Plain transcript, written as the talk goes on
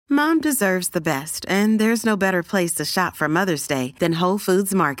Mom deserves the best, and there's no better place to shop for Mother's Day than Whole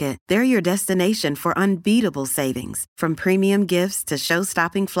Foods Market. They're your destination for unbeatable savings, from premium gifts to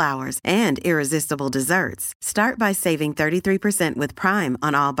show-stopping flowers and irresistible desserts. Start by saving 33% with Prime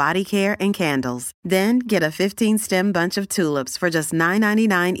on all body care and candles. Then get a 15-stem bunch of tulips for just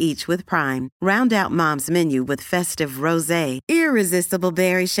 $9.99 each with Prime. Round out Mom's menu with festive rosé, irresistible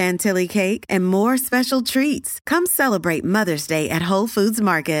berry chantilly cake, and more special treats. Come celebrate Mother's Day at Whole Foods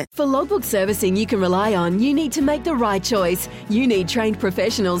Market. For logbook servicing you can rely on, you need to make the right choice. You need trained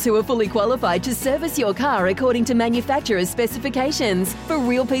professionals who are fully qualified to service your car according to manufacturer's specifications. For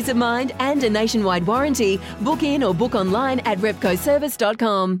real peace of mind and a nationwide warranty, book in or book online at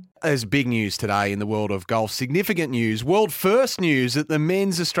repcoservice.com. There's big news today in the world of golf. Significant news. World first news that the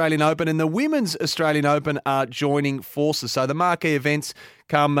Men's Australian Open and the Women's Australian Open are joining forces. So the marquee events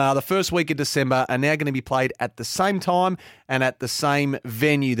come the first week of December are now going to be played at the same time and at the same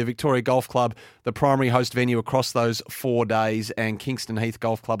venue. The Victoria Golf Club, the primary host venue across those 4 days, and Kingston Heath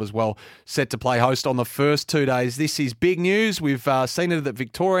Golf Club as well, set to play host on the first 2 days. This is big news. We've seen it at the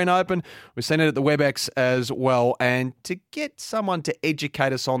Victorian Open. We've seen it at the WebEx as well. And to get someone to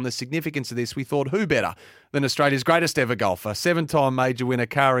educate us on the significance of this, we thought who better than Australia's greatest ever golfer, 7-time major winner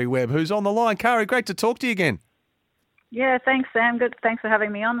Karrie Webb, who's on the line. Karrie, great to talk to you again. Yeah, thanks, Sam. Good. Thanks for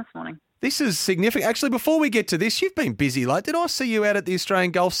having me on this morning. This is significant. Actually, before we get to this, you've been busy late. Did I see you out at the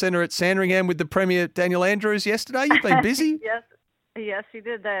Australian Golf Centre at Sandringham with the Premier Daniel Andrews yesterday? You've been busy? Yes, you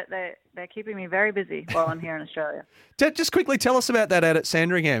did. They're keeping me very busy while I'm here in Australia. Just quickly tell us about that out at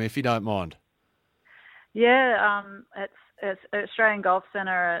Sandringham, if you don't mind. Yeah, it's Australian Golf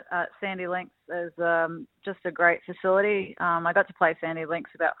Centre at Sandy Links is just a great facility. I got to play Sandy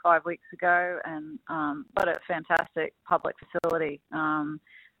Links about 5 weeks ago, and what a fantastic public facility. I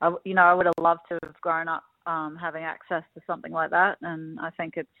would have loved to have grown up having access to something like that, and I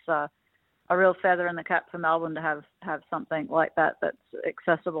think it's a real feather in the cap for Melbourne to have something like that that's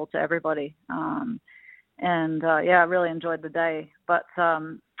accessible to everybody. I really enjoyed the day. But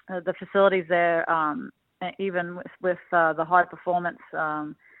the facilities there, even with the high performance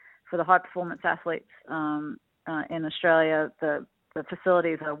for the high performance athletes in Australia, the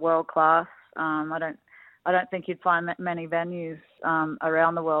facilities are world class. I don't think you'd find many venues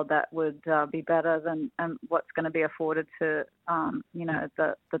around the world that would be better than what's going to be afforded to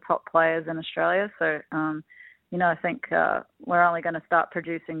the top players in Australia. So I think we're only going to start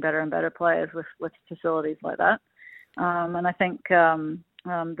producing better and better players with facilities like that. And I think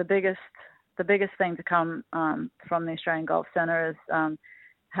the biggest thing to come from the Australian Golf Centre is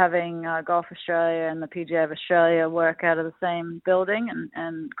having Golf Australia and the PGA of Australia work out of the same building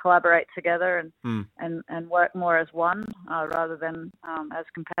and collaborate together and work more as one rather than as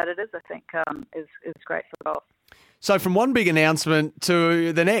competitors, I think is great for golf. So from one big announcement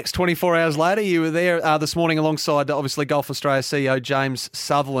to the next, 24 hours later, you were there this morning alongside, obviously, Golf Australia CEO James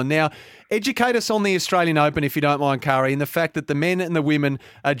Sutherland. Now, educate us on the Australian Open, if you don't mind, Karrie, and the fact that the men and the women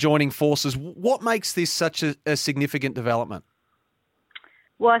are joining forces. What makes this such a significant development?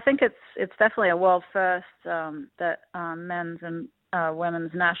 Well, I think it's definitely a world first that men's and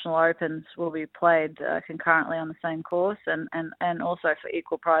women's national opens will be played concurrently on the same course, and also for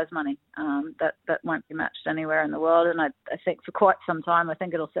equal prize money that won't be matched anywhere in the world. And I think for quite some time, I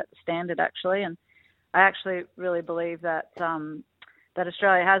think it'll set the standard actually. And I actually really believe that that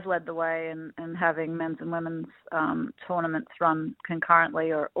Australia has led the way in having men's and women's tournaments run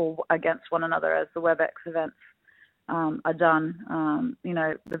concurrently or against one another as the WebEx events are done.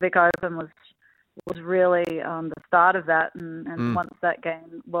 The Vic Open was really the start of that, and once that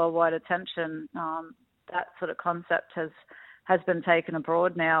gained worldwide attention, that sort of concept has been taken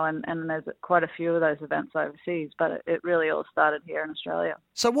abroad now, and there's quite a few of those events overseas, but it really all started here in Australia.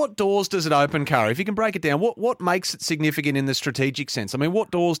 So what doors does it open, Karrie? If you can break it down, what makes it significant in the strategic sense? I mean,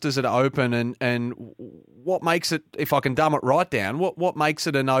 what doors does it open, and what makes it, if I can dumb it right down, what makes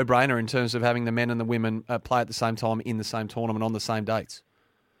it a no-brainer in terms of having the men and the women play at the same time in the same tournament on the same dates?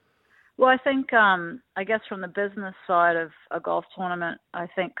 Well, I think, I guess from the business side of a golf tournament, I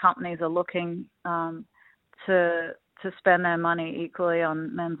think companies are looking to spend their money equally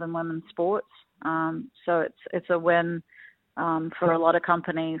on men's and women's sports. So it's a win for a lot of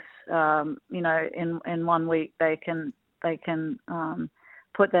companies. In 1 week they can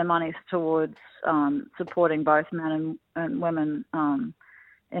put their monies towards supporting both men and women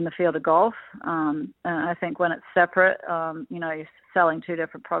in the field of golf. And I think when it's separate, you're selling two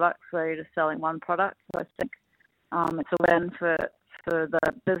different products where you're just selling one product. So I think it's a win for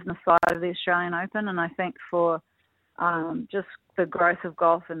the business side of the Australian Open, and I think for just the growth of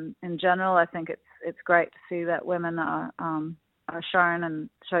golf in general, I think it's great to see that women are are shown and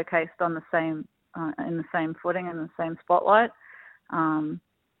showcased on the same in the same footing and the same spotlight.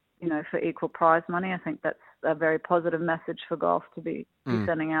 For equal prize money, I think that's a very positive message for golf to be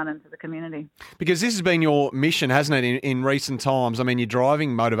sending out into the community. Because this has been your mission, hasn't it, in recent times? I mean, you're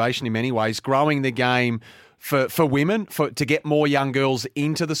driving motivation in many ways, growing the game for women, to get more young girls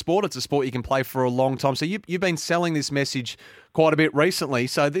into the sport. It's a sport you can play for a long time. So you've been selling this message quite a bit recently.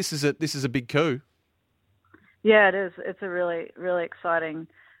 So this is a big coup. Yeah, it is. It's a really, really exciting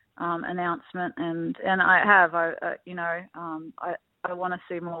announcement, and I want to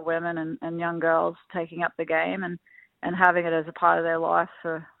see more women and young girls taking up the game and having it as a part of their life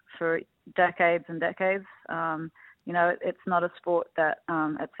for decades and decades. It's not a sport that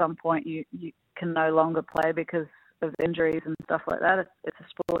at some point you can no longer play because of injuries and stuff like that. It's a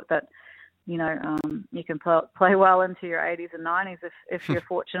sport that you can play well into your 80s and 90s if you're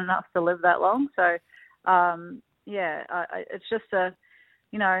fortunate enough to live that long. So it's just I've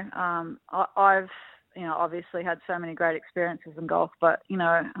obviously had so many great experiences in golf, but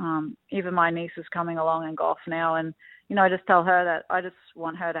even my niece is coming along in golf now, and I just tell her that I just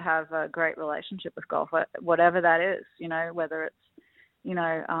want her to have a great relationship with golf, whatever that is. Whether it's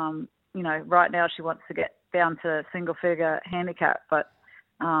right now she wants to get down to single figure handicap, but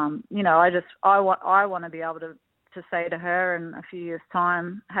I want to be able to say to her in a few years'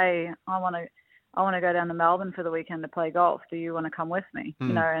 time, hey, I want to go down to Melbourne for the weekend to play golf. Do you want to come with me?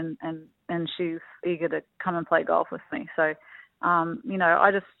 And she's eager to come and play golf with me. So, I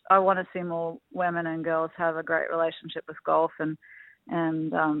want to see more women and girls have a great relationship with golf and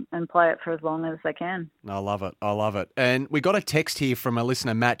play it for as long as they can. I love it. And we got a text here from a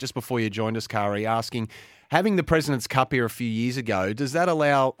listener, Matt, just before you joined us, Karrie, asking, having the President's Cup here a few years ago, did it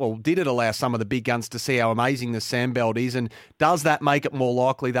allow some of the big guns to see how amazing the Sandbelt is? And does that make it more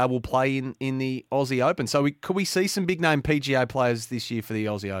likely they will play in the Aussie Open? So could we see some big-name PGA players this year for the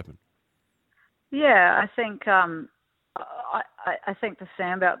Aussie Open? Yeah, I think I think the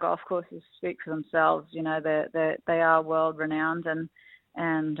Sandbelt golf courses speak for themselves. They are world renowned,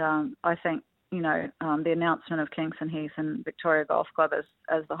 and I think the announcement of Kingston Heath and Victoria Golf Club as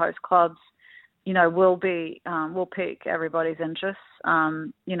the host clubs, will pique everybody's interest.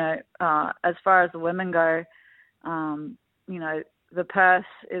 As far as the women go, the purse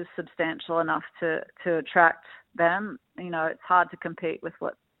is substantial enough to attract them. It's hard to compete with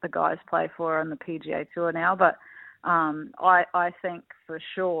what the guys play for on the PGA Tour now, but I think for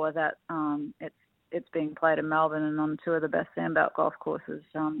sure that it's being played in Melbourne and on two of the best Sandbelt golf courses.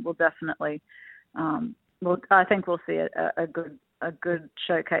 We'll definitely, I think we'll see a good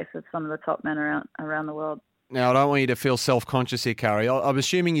showcase of some of the top men around the world. Now, I don't want you to feel self-conscious here, Karrie. I'm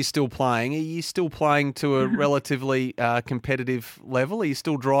assuming you're still playing. Are you still playing to a relatively competitive level? Are you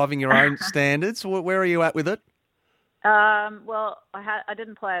still driving your own standards? Where are you at with it? Well, I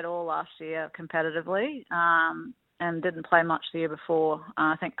didn't play at all last year competitively, and didn't play much the year before.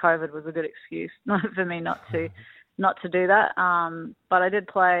 I think COVID was a good excuse for me not to do that. But I did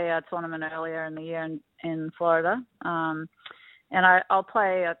play a tournament earlier in the year in Florida, and I'll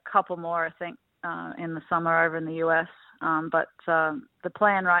play a couple more, I think, in the summer over in the US. But the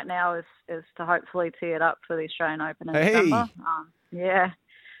plan right now is to hopefully tee it up for the Australian Open in December. Yeah.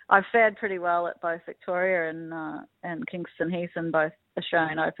 I've fared pretty well at both Victoria and Kingston Heath and both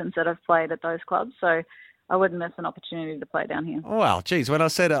Australian Opens that I've played at those clubs, so I wouldn't miss an opportunity to play down here. Oh, well, geez, when I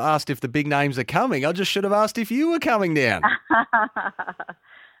asked if the big names are coming, I just should have asked if you were coming down.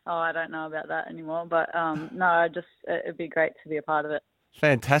 I don't know about that anymore, but no, it'd be great to be a part of it.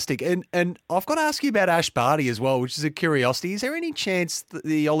 Fantastic. And I've got to ask you about Ash Barty as well, which is a curiosity. Is there any chance that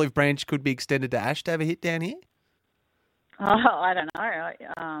the olive branch could be extended to Ash to have a hit down here? I don't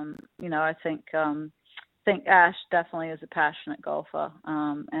know. I think Ash definitely is a passionate golfer,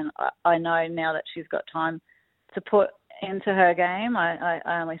 and I know now that she's got time to put into her game. I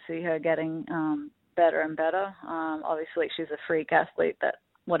only see her getting better and better. Obviously, she's a freak athlete that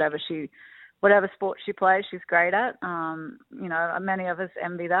whatever sport she plays, she's great at. Many of us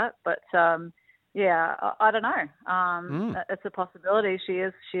envy that, but yeah, I don't know. It's a possibility. She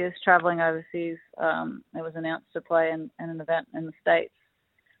is traveling overseas. It was announced to play in an event in the States.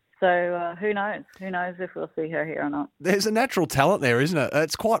 So who knows? Who knows if we'll see her here or not? There's a natural talent there, isn't it?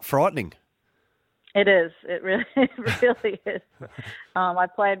 It's quite frightening. It is. It really is. I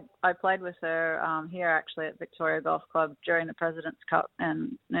played with her here actually at Victoria Golf Club during the President's Cup,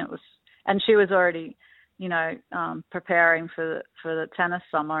 and she was already, preparing for the tennis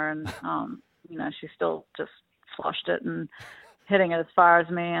summer, and she still just flushed it and hitting it as far as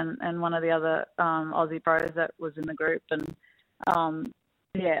me and one of the other Aussie pros that was in the group. And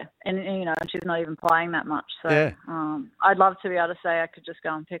Yeah, and she's not even playing that much. So Yeah. I'd love to be able to say I could just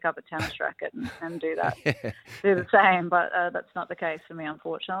go and pick up a tennis racket and do that, Yeah. do the same. But that's not the case for me,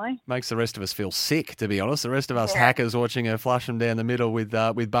 unfortunately. Makes the rest of us feel sick, to be honest. The rest of us hackers watching her flush them down the middle with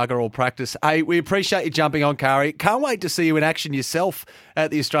bugger all practice. Hey, we appreciate you jumping on, Karrie. Can't wait to see you in action yourself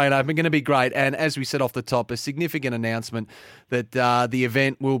at the Australian Open. Going to be great. And as we said off the top, a significant announcement that the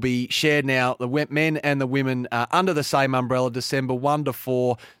event will be shared now, the men and the women under the same umbrella, December 1 to 4.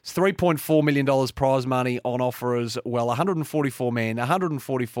 It's $3.4 million prize money on offer as well. 144 men,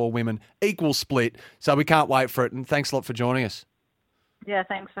 144 women, equal split. So we can't wait for it. And thanks a lot for joining us. Yeah,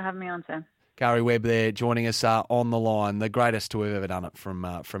 thanks for having me on, Sam. Karrie Webb there joining us on the line, the greatest to have ever done it from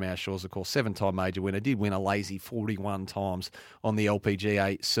our shores, of course. 7-time major winner, did win a lazy 41 times on the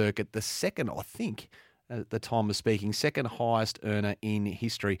LPGA circuit. The second, I think, at the time of speaking, second highest earner in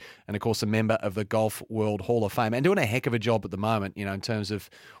history. And, of course, a member of the Golf World Hall of Fame and doing a heck of a job at the moment, in terms of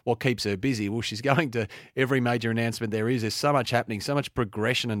what keeps her busy. Well, she's going to every major announcement there is. There's so much happening, so much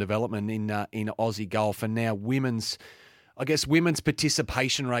progression and development in Aussie golf. And now women's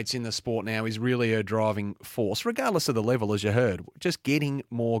participation rates in the sport now is really her driving force, regardless of the level, as you heard. Just getting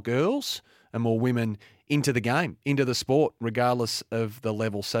more girls and more women into the game, into the sport, regardless of the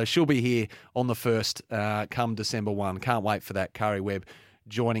level. So she'll be here on the 1st come December 1. Can't wait for that. Karrie Webb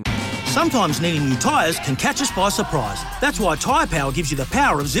joining. Sometimes needing new tyres can catch us by surprise. That's why Tyre Power gives you the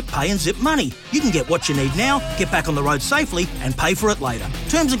power of zip pay and zip money. You can get what you need now, get back on the road safely and pay for it later.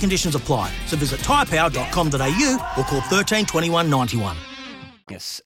 Terms and conditions apply. So visit tyrepower.com.au or call 13 21 91. Yes,